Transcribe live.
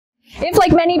If,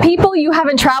 like many people, you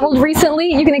haven't traveled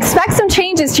recently, you can expect some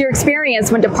changes to your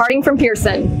experience when departing from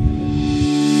Pearson.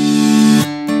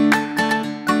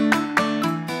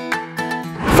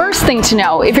 First thing to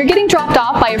know, if you're getting dropped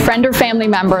off by a friend or family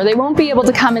member, they won't be able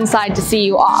to come inside to see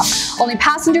you off. Only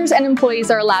passengers and employees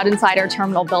are allowed inside our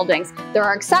terminal buildings. There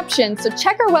are exceptions, so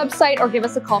check our website or give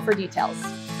us a call for details.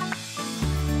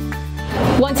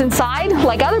 Once inside,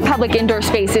 like other public indoor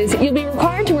spaces, you'll be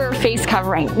required to wear a face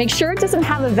covering. Make sure it doesn't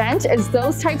have a vent, as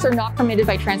those types are not permitted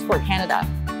by Transport Canada.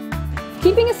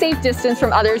 Keeping a safe distance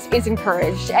from others is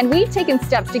encouraged, and we've taken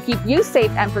steps to keep you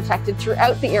safe and protected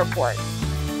throughout the airport.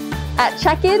 At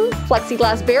check-in,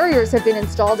 plexiglass barriers have been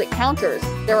installed at counters.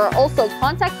 There are also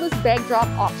contactless bag drop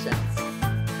options.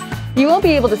 You won't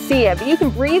be able to see it, but you can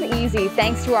breathe easy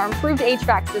thanks to our improved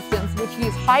HVAC systems, which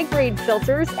use high-grade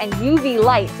filters and UV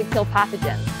light to kill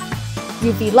pathogens.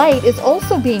 UV light is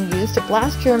also being used to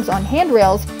blast germs on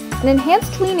handrails, and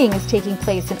enhanced cleaning is taking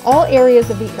place in all areas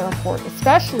of the airport,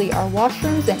 especially our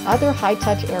washrooms and other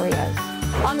high-touch areas.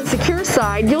 On the secure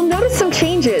side, you'll notice some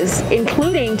changes,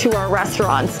 including to our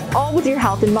restaurants, all with your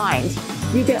health in mind.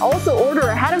 You can also order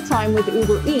ahead of time with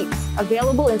Uber Eats,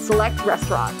 available in select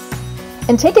restaurants.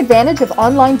 And take advantage of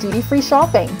online duty-free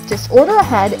shopping. Just order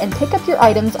ahead and pick up your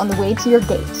items on the way to your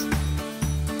gate.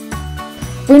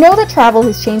 We know that travel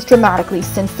has changed dramatically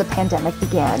since the pandemic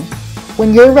began.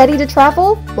 When you're ready to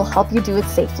travel, we'll help you do it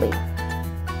safely.